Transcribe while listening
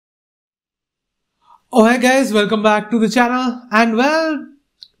Oh hey guys, welcome back to the channel, and well,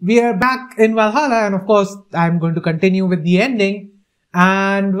 we are back in Valhalla, and of course I'm going to continue with the ending.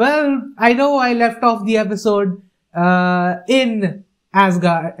 And well, I know I left off the episode in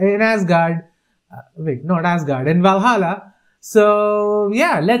Asgard, not Asgard, in Valhalla. So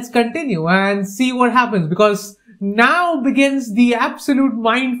yeah, let's continue and see what happens, because now begins the absolute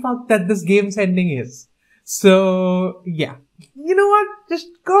mindfuck that this game's ending is. So yeah. You know what? Just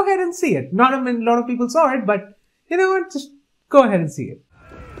go ahead and see it. Not a lot of people saw it, but you know what? Just go ahead and see it.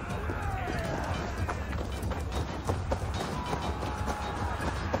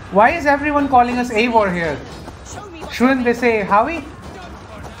 Why is everyone calling us Eivor here? Shouldn't they say Howie?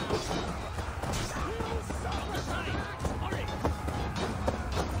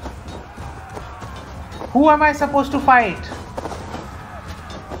 Who am I supposed to fight?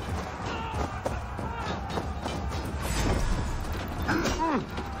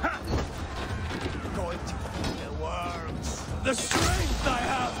 The strength I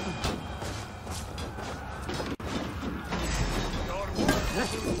have!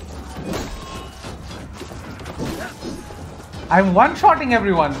 I'm one-shotting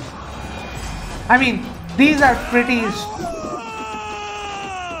everyone. I mean, these are pretty...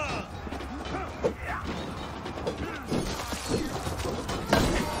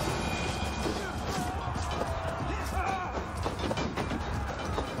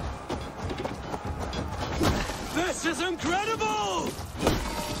 This is incredible!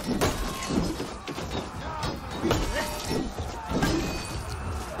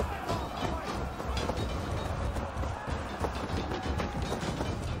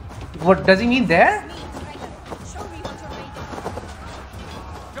 What does he mean there?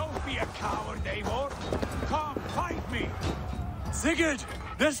 Don't be a coward, Eivor. Come, fight me! Sigurd,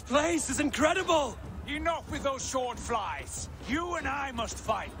 this place is incredible! Enough with those short flies. You and I must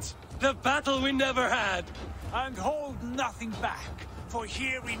fight. The battle we never had. And hold nothing back, for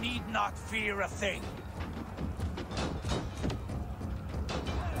here we need not fear a thing.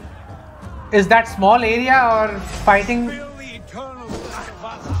 Is that small area or fighting? Feel the eternal bliss of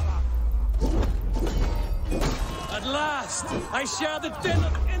Valhalla. At last, I share the din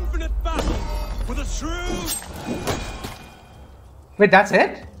of infinite battle with a true... Wait, that's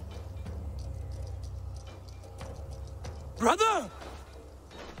it? Brother!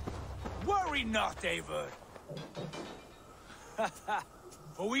 Worry not, Eivor.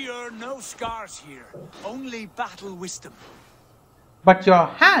 For we earn no scars here, only battle wisdom. But your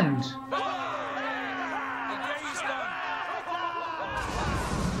hand... The day is done.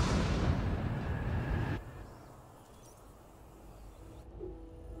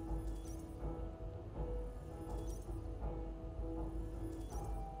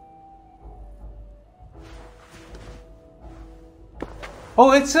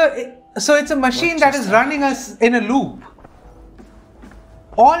 Oh, it's a machine that is running us in a loop.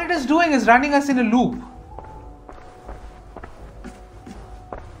 All it is doing is running us in a loop.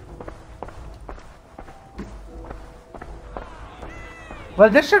 Well,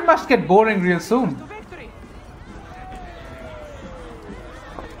 this shit must get boring real soon.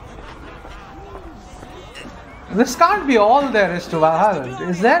 This can't be all there is to Valhalla,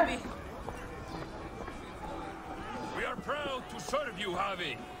 is there? We are proud to serve you,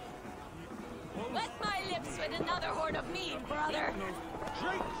 Javi. Wet my lips with another horn of mead, brother.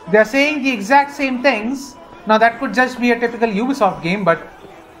 They're saying the exact same things. Now that could just be a typical Ubisoft game, but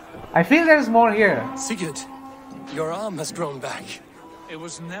I feel there's more here. Sigurd, your arm has grown back. It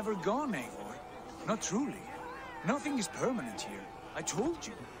was never gone, Eivor. Not truly. Nothing is permanent here. I told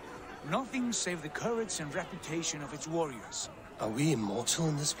you. Nothing save the courage and reputation of its warriors. Are we immortal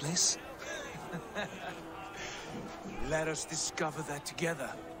in this place? Let us discover that together.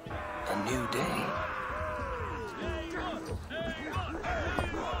 A new day.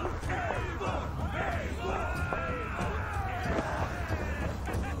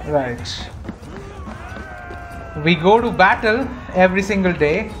 Right. We go to battle every single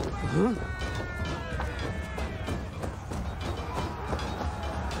day.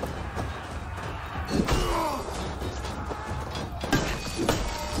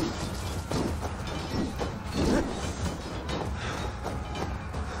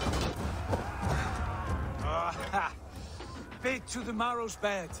 Bit to the marrow's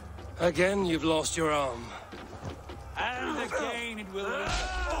bed. Again, you've lost your arm. And again it will...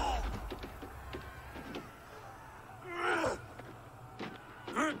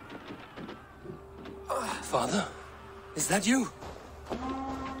 Father, is that you?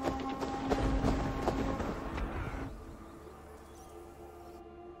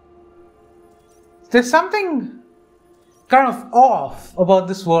 There's something kind of off about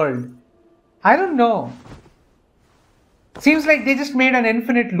this world. I don't know. Seems like they just made an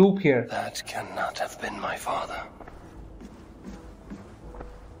infinite loop here. That cannot have been my father.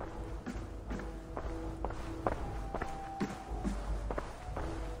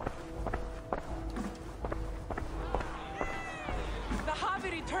 The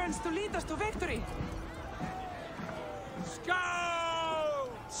Javi returns to lead us to victory. Scout!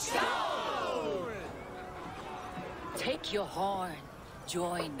 Scout! Take your horn.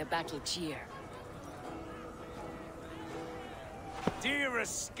 Join the battle cheer.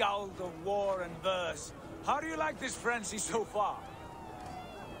 Dearest skald of war and verse, how do you like this frenzy so far?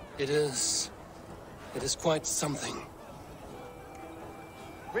 It is quite something.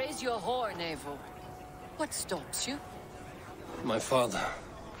 Raise your horn, Eivor. What stops you? My father,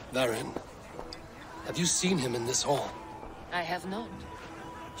 Varin. Have you seen him in this hall? I have not.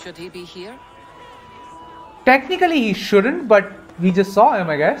 Should he be here? Technically he shouldn't, but we just saw him,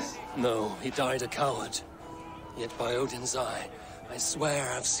 I guess. No, he died a coward. Yet by Odin's eye, I swear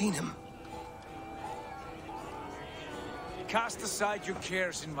I've seen him. Cast aside your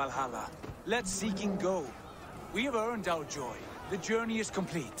cares in Valhalla. Let seeking go. We have earned our joy. The journey is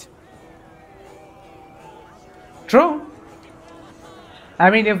complete. True. I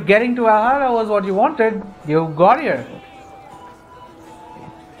mean, if getting to Valhalla was what you wanted, you got here.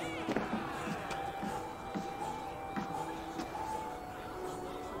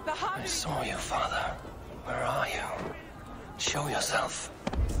 The I Javi saw you, father. Where are you? Show yourself.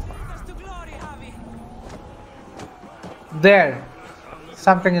 returns us to glory, Javi. There.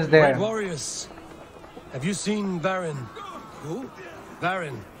 Something is there. Red warriors. Have you seen Varin? Who?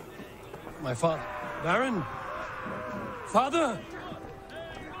 Varin. My father. Varin? Father?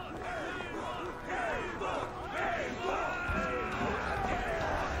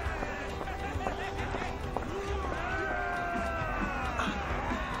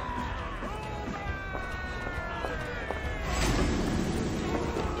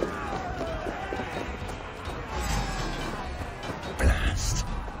 Blast.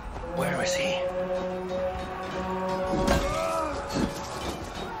 Where is he?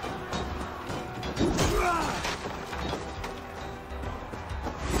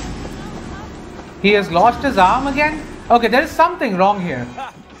 He has lost his arm again? Okay, there is something wrong here.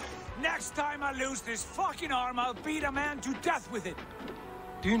 Ha! Next time I lose this fucking arm, I'll beat a man to death with it.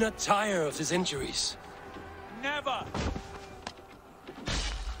 Do you not tire of his injuries? Never!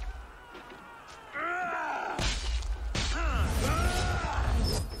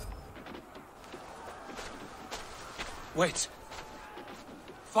 Wait.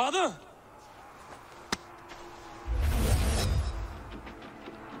 Father?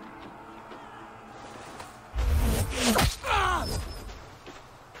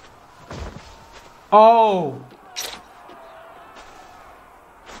 Oh.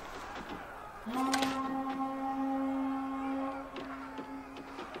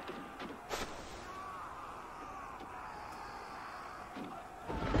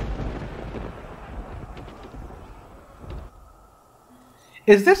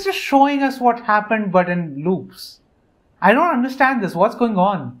 Is this just showing us what happened but in loops? I don't understand this. What's going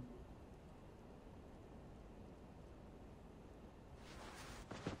on?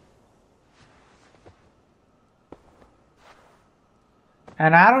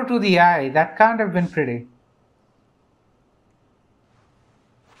 An arrow to the eye. That can't have been pretty.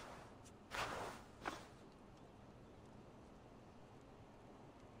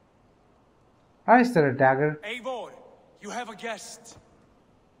 Why is there a dagger? Eivor, you have a guest.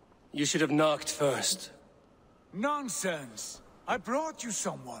 You should have knocked first. Nonsense! I brought you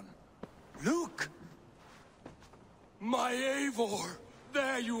someone. Look! My Eivor!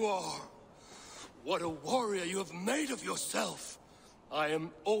 There you are! What a warrior you have made of yourself! I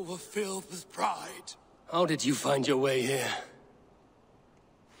am overfilled with pride. How did you find your way here?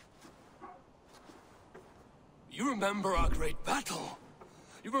 You remember our great battle?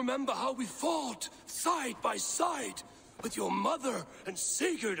 You remember how we fought, side by side, with your mother and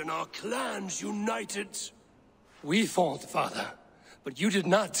Sigurd and our clans united? We fought, father, but you did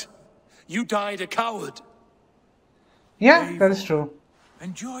not. You died a coward. Yeah, that is true.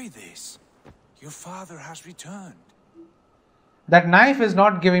 Enjoy this. Your father has returned. That knife is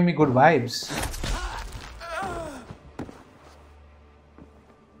not giving me good vibes.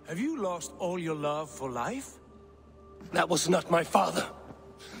 Have you lost all your love for life? That was not my father.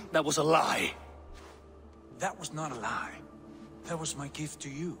 That was a lie. That was not a lie. That was my gift to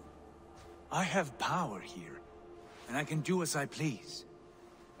you. I have power here, and I can do as I please.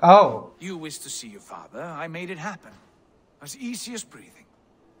 Oh. You wished to see your father, I made it happen. As easy as breathing.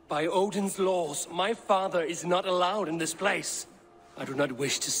 By Odin's laws, my father is not allowed in this place. I do not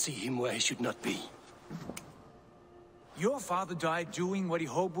wish to see him where he should not be. Your father died doing what he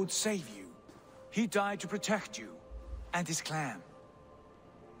hoped would save you. He died to protect you and his clan.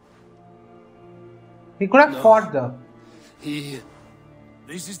 He could have fought though.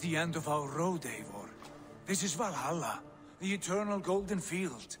 This is the end of our road, Eivor. This is Valhalla, the eternal golden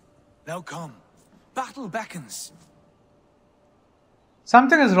field. Now come. Battle beckons.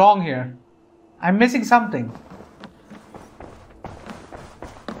 Something is wrong here. I'm missing something.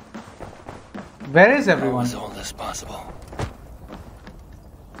 Where is everyone? How is all this possible?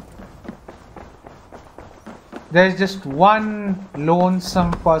 There's just one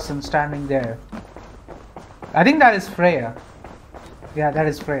lonesome person standing there. I think that is Freya. Yeah, that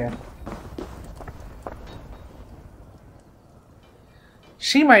is Freya.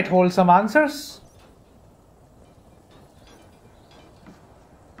 She might hold some answers.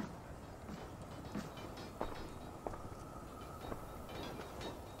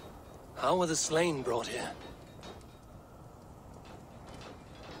 How were the slain brought here?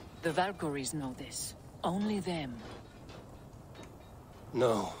 The Valkyries know this. Only them.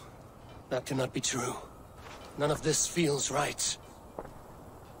 No, that cannot be true. None of this feels right.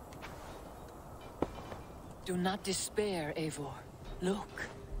 Do not despair, Eivor. Look.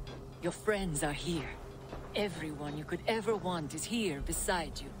 Your friends are here. Everyone you could ever want is here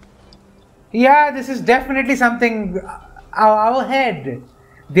beside you. Yeah, this is definitely something. Our head.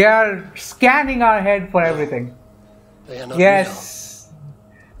 They are scanning our head for everything. They are not yes.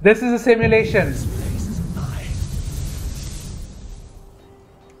 This is a simulation.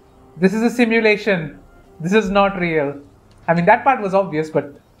 This is a simulation. This is not real. I mean, that part was obvious,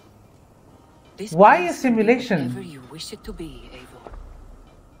 but This why a place can be simulation? whatever you wish it to be, Eivor.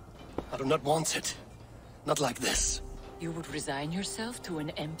 I do not want it. Not like this. You would resign yourself to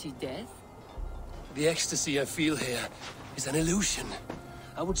an empty death? The ecstasy I feel here is an illusion.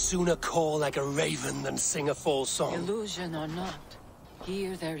 I would sooner call like a raven than sing a false song. Illusion or not,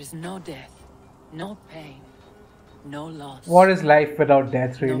 here there is no death, no pain, no loss. What is life without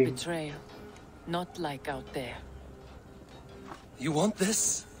death, No really? betrayal. Not like out there. You want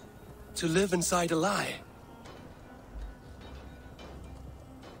this? To live inside a lie?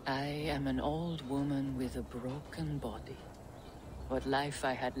 I am an old woman with a broken body. What life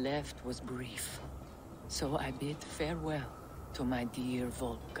I had left was brief. So I bid farewell to my dear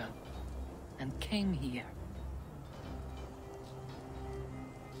Volka, and came here.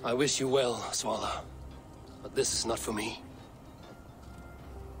 I wish you well, Svala. But this is not for me.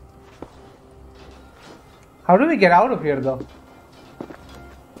 How do we get out of here, though?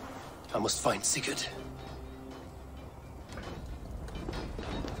 I must find Sigurd.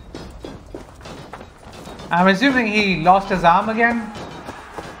 I'm assuming he lost his arm again.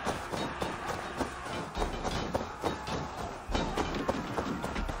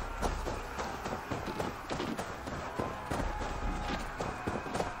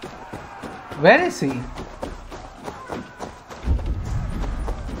 Where is he?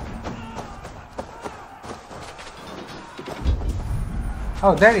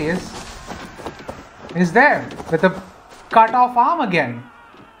 Oh, there he is. He's there with a cut off arm again.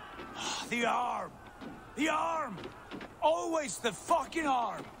 The arm! The arm! Always the fucking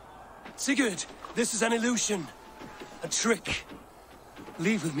arm! Sigurd, this is an illusion. A trick.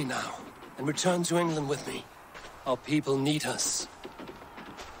 Leave with me now, and return to England with me. Our people need us.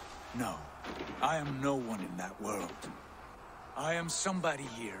 No, I am no one in that world. I am somebody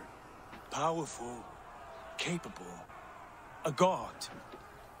here. Powerful, capable, a god.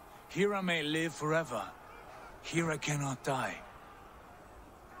 Here I may live forever. Here I cannot die.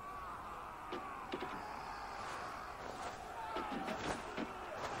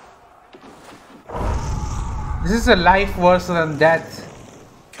 This is a life worse than death.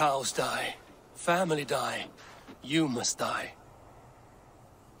 Cows die. Family die. You must die.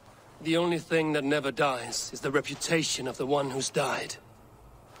 The only thing that never dies is the reputation of the one who's died.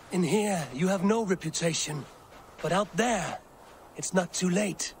 In here, you have no reputation. But out there, it's not too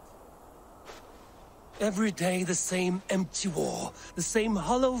late. Every day the same empty war, the same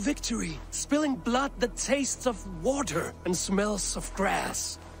hollow victory, spilling blood that tastes of water and smells of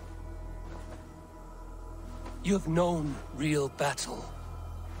grass. You have known real battle,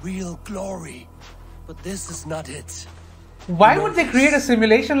 real glory, but this is not it. Why would they create a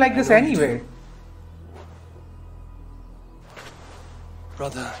simulation like this anyway?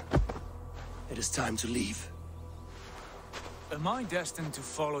 Brother, it is time to leave. Am I destined to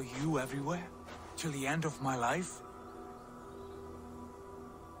follow you everywhere? Till the end of my life?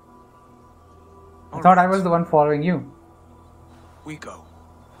 I thought I was the one following you. We go.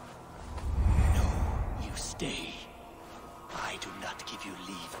 No, you stay. I do not. give you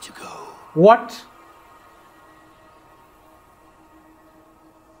leave to go. What?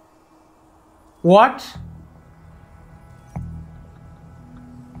 What?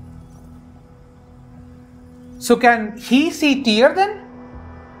 So can he see Tyr then?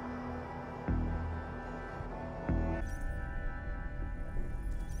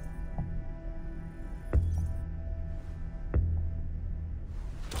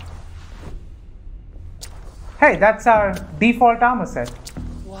 Hey, that's our default armor set.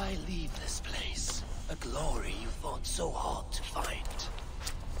 Why leave this place? A glory you fought so hard to find.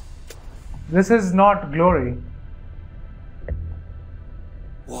 This is not glory.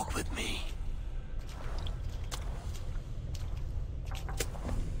 Walk with me.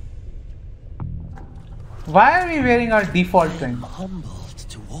 Why are we wearing our default thing? I'm humbled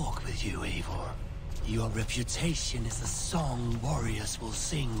to walk with you, Eivor. Your reputation is a song warriors will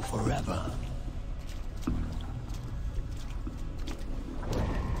sing forever.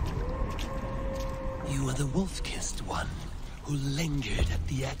 You are the wolf-kissed one who lingered at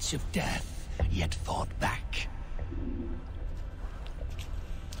the edge of death, yet fought back.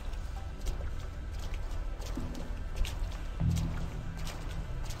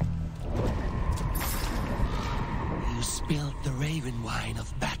 You spilled the raven wine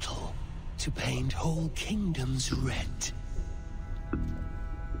of battle to paint whole kingdoms red.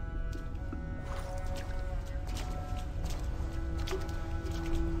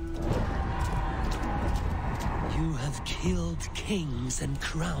 You have killed kings and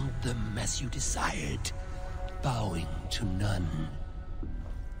crowned them as you desired, bowing to none.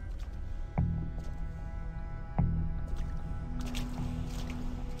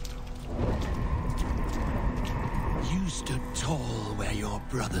 You stood tall where your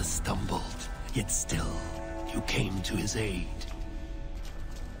brother stumbled, yet still you came to his aid.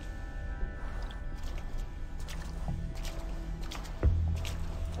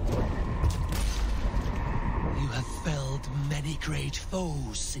 You have felled many great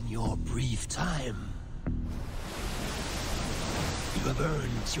foes in your brief time. You have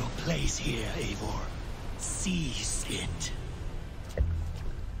earned your place here, Eivor. Seize it.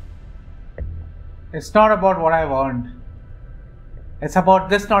 It's not about what I've earned. It's about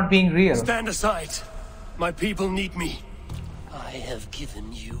this not being real. Stand aside. My people need me. I have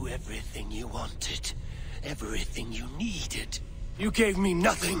given you everything you wanted. Everything you needed. You gave me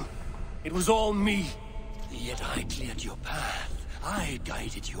nothing. It was all me. Yet I cleared your path. I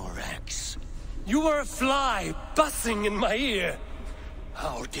guided your axe. You were a fly buzzing in my ear.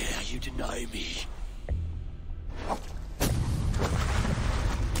 How dare you deny me?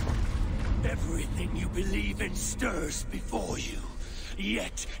 Everything you believe in stirs before you.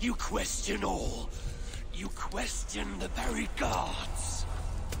 Yet you question all. You question the very gods.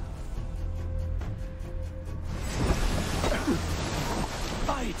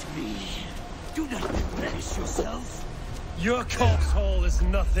 Fight me. Do not diminish yourself. Your corpse hole is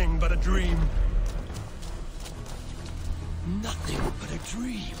nothing but a dream. Nothing but a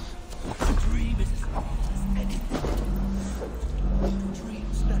dream. A dream is as old as anything. Do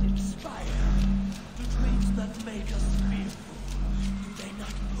dreams that inspire? Do dreams that make us fearful? Do they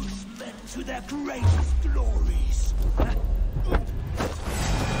not push men to their greatest glories?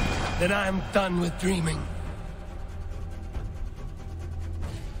 Then I am done with dreaming.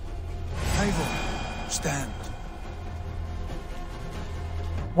 Eivor, stand.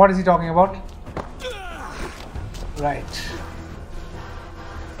 What is he talking about? Right.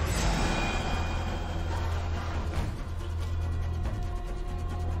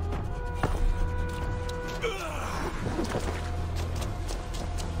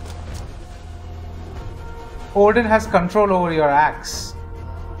 Odin has control over your axe.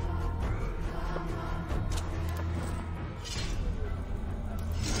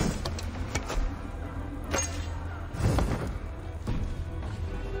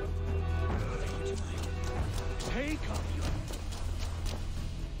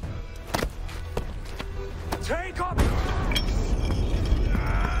 Take up!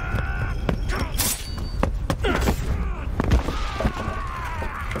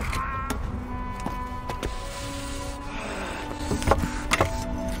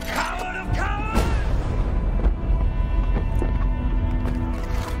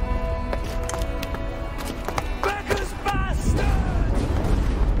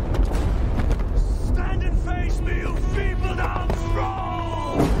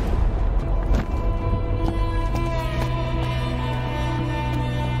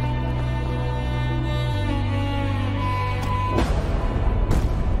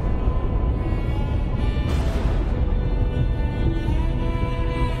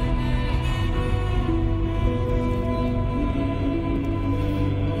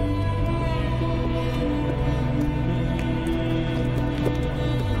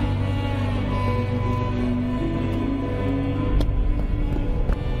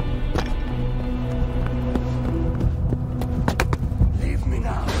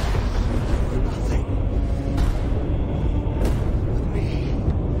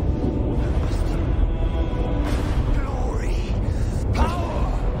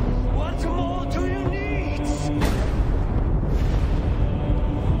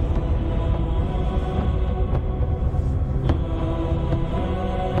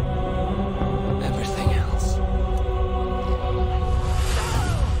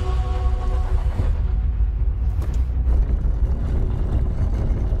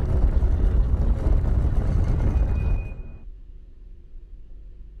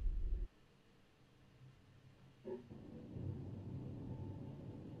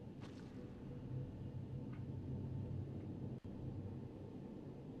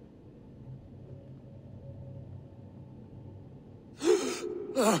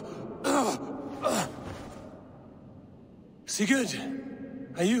 Sigurd,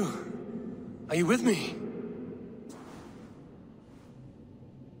 are you with me?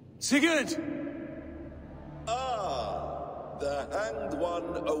 Sigurd! Ah, the hanged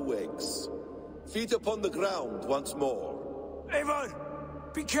one awakes. Feet upon the ground once more. Eivor,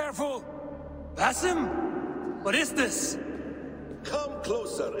 be careful! Basim? What is this? Come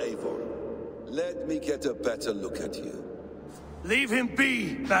closer, Eivor. Let me get a better look at you. Leave him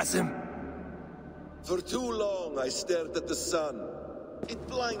be, Basim. For too long I stared at the sun. It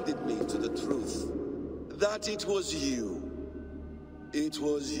blinded me to the truth. That it was you. It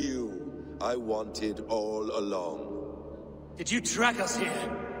was you I wanted all along. Did you track us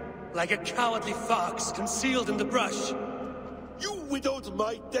here? Like a cowardly fox concealed in the brush? You widowed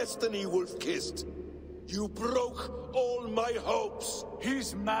my destiny, wolf-kissed. You broke all my hopes.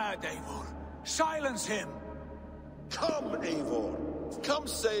 He's mad, Eivor. Silence him. Come, Eivor. Come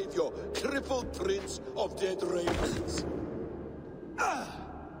save your crippled prince of dead ravens.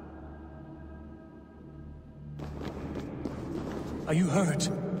 Are you hurt?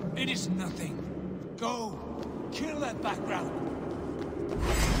 It is nothing. Go. Kill that background. You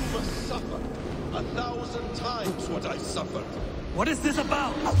must suffer 1,000 times what I suffered. What is this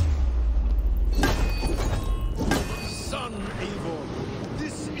about? Son, Eivor.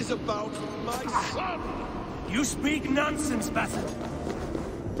 This is about my son. You speak nonsense, Basim.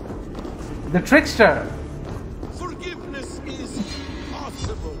 The trickster. Forgiveness is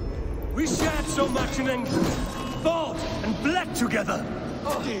possible. We shared so much in England. Fought and bled together.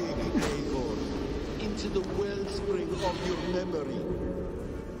 Dig, Eivor, into the wellspring of your memory.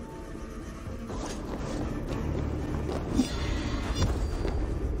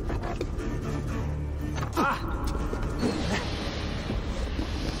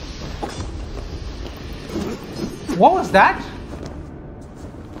 What was that?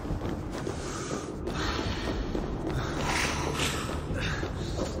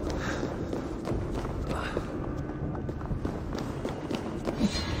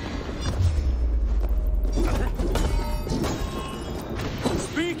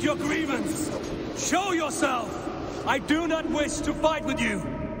 Speak your grievance. Show yourself. I do not wish to fight with you.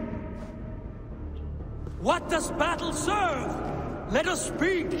 What does battle serve? Let us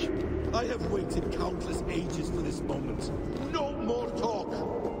speak. I have waited countless ages for this moment. No more talk.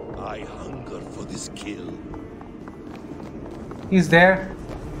 I hunger for this kill. He's there.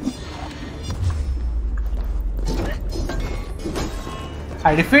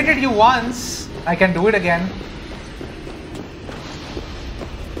 I defeated you once. I can do it again.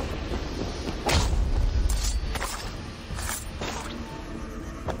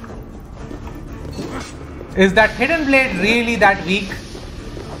 Is that hidden blade really that weak?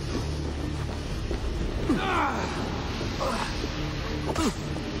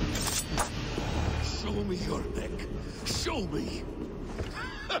 Show me your neck. Show me.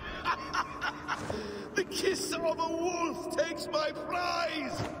 The kiss of a wolf takes my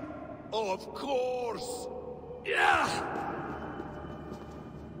prize. Of course. Yeah!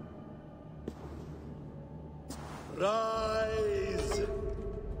 Rise.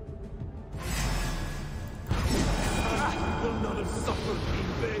 I will not have suffered in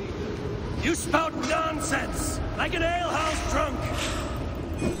vain. You spout nonsense, like an alehouse drunk.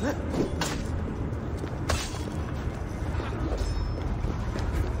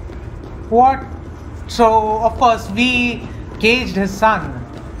 What? So, of course, we caged his son.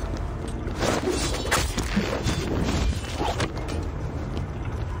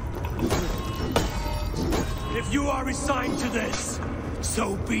 If you are resigned to this,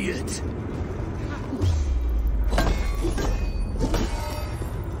 so be it.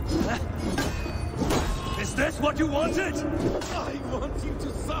 Is this what you wanted? I want you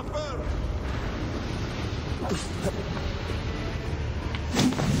to suffer.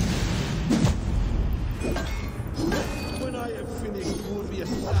 When I have finished, you will be a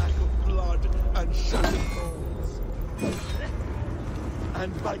sack of blood and shattered bones.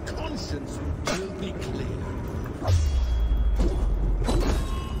 And my conscience will be clear.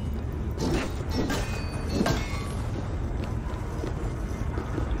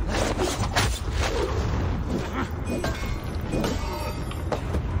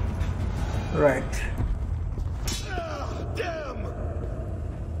 Right. Damn!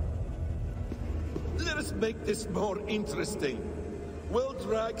 Let us make this more interesting. We'll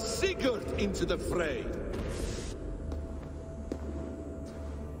drag Sigurd into the fray.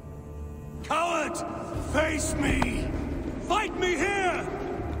 Coward! Face me! Fight me here!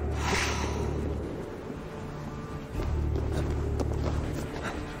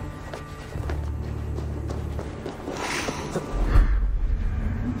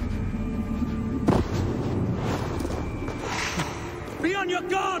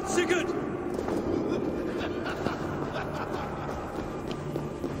 guard, Sigurd!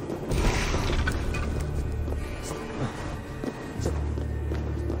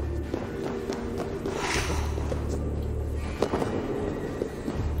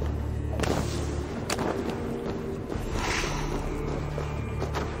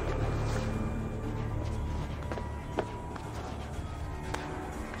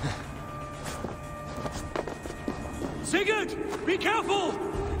 Sigurd! Be careful!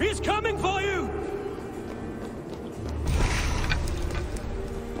 He's coming for you!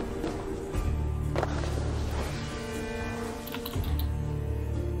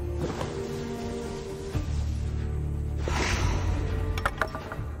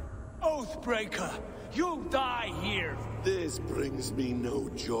 Oathbreaker! You'll die here! This brings me no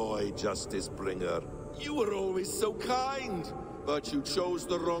joy, Justice Bringer. You were always so kind, but you chose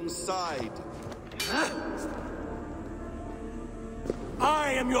the wrong side.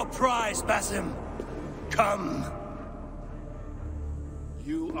 I am your prize, Basim. Come.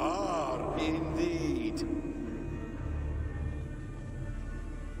 You are indeed.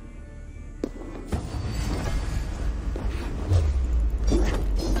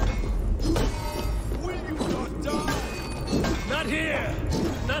 Will you not die? Not here!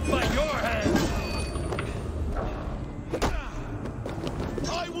 Not by your hand!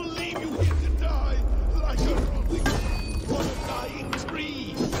 I will leave you here to die like a rotting on a dying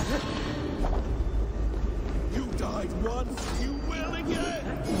tree. You died once, you will again.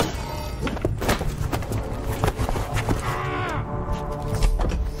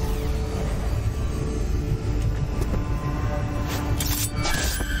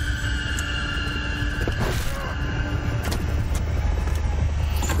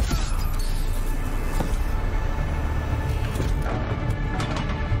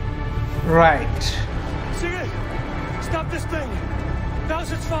 Right. Sigurd! Stop this thing!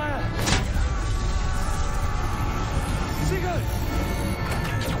 Douse its fire! Sigurd!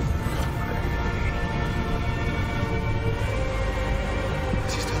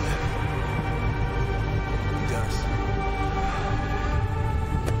 Is he still there? He does.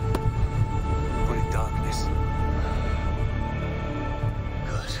 Only darkness.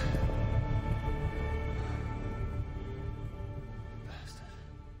 Good. Bastard.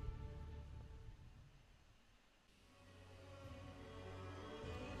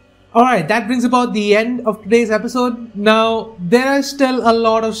 Alright, that brings about the end of today's episode. Now, there is still a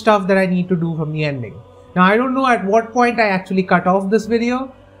lot of stuff that I need to do from the ending. Now, I don't know at what point I actually cut off this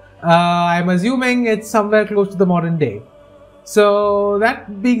video. I'm assuming it's somewhere close to the modern day. So,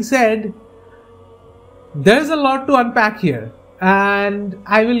 that being said, there's a lot to unpack here. And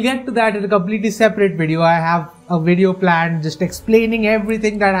I will get to that in a completely separate video. I have a video planned just explaining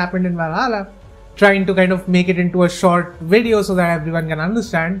everything that happened in Valhalla. Trying to kind of make it into a short video so that everyone can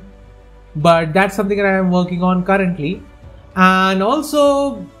understand. But that's something that I am working on currently. And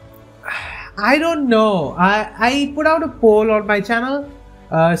also, I don't know. I put out a poll on my channel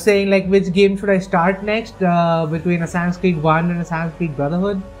saying like which game should I start next between Assassin's Creed 1 and Assassin's Creed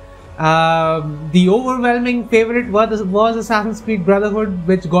Brotherhood. The overwhelming favorite was Assassin's Creed Brotherhood,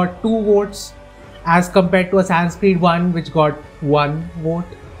 which got 2 votes as compared to Assassin's Creed 1, which got 1 vote.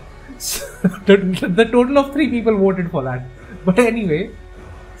 The total of 3 people voted for that. But anyway,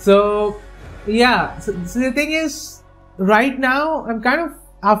 so yeah, so the thing is, right now I'm kind of,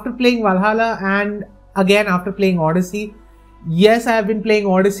 after playing Valhalla and again after playing Odyssey, yes, I have been playing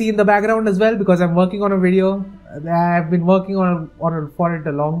Odyssey in the background as well because I'm working on a video. I've been working on for it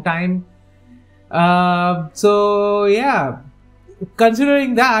a long time. So yeah,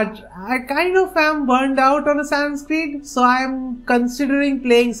 considering that, I kind of am burned out on Assassin's Creed, so I'm considering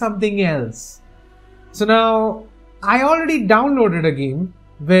playing something else. So now, I already downloaded a game,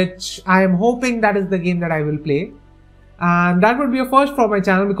 which I am hoping that is the game that I will play. And that would be a first for my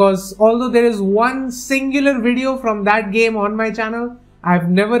channel because although there is one singular video from that game on my channel, I've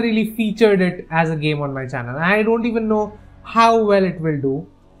never really featured it as a game on my channel. I don't even know how well it will do.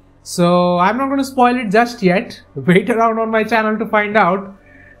 So I'm not going to spoil it just yet. Wait around on my channel to find out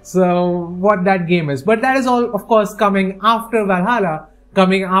what that game is. But that is all, of course, coming after Valhalla,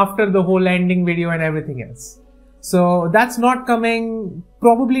 coming after the whole ending video and everything else. So that's not coming,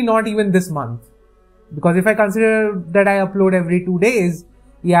 probably not even this month. Because if I consider that I upload every 2 days,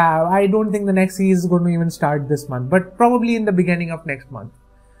 yeah, I don't think the next series is going to even start this month, but probably in the beginning of next month.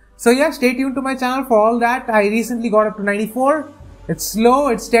 So yeah, stay tuned to my channel for all that. I recently got up to 94. It's slow,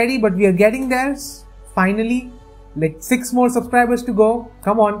 it's steady, but we are getting there. Finally, like 6 more subscribers to go.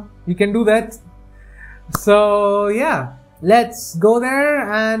 Come on, you can do that. So yeah, let's go there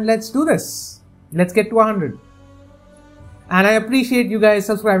and let's do this. Let's get to 100. And I appreciate you guys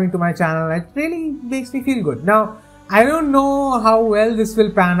subscribing to my channel. It really makes me feel good. Now, I don't know how well this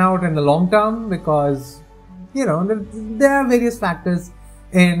will pan out in the long term because, you know, there are various factors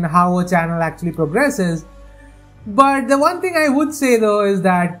in how a channel actually progresses. But the one thing I would say though is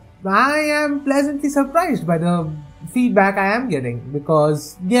that I am pleasantly surprised by the feedback I am getting,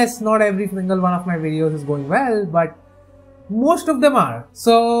 because yes, not every single one of my videos is going well, but most of them are.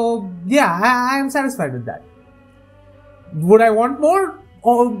 So yeah, I am satisfied with that. Would I want more?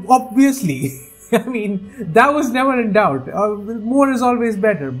 Oh, obviously. I mean, that was never in doubt. More is always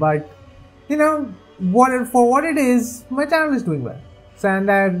better, but you know, for what it is, my channel is doing well. So,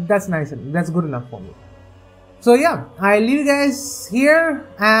 and that's nice and that's good enough for me. So yeah, I leave you guys here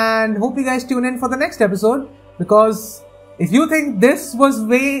and hope you guys tune in for the next episode, because if you think this was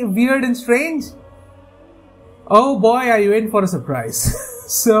way weird and strange, oh boy, are you in for a surprise.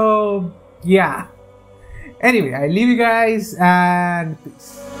 So yeah. Anyway, I leave you guys and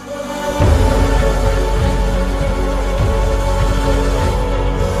peace.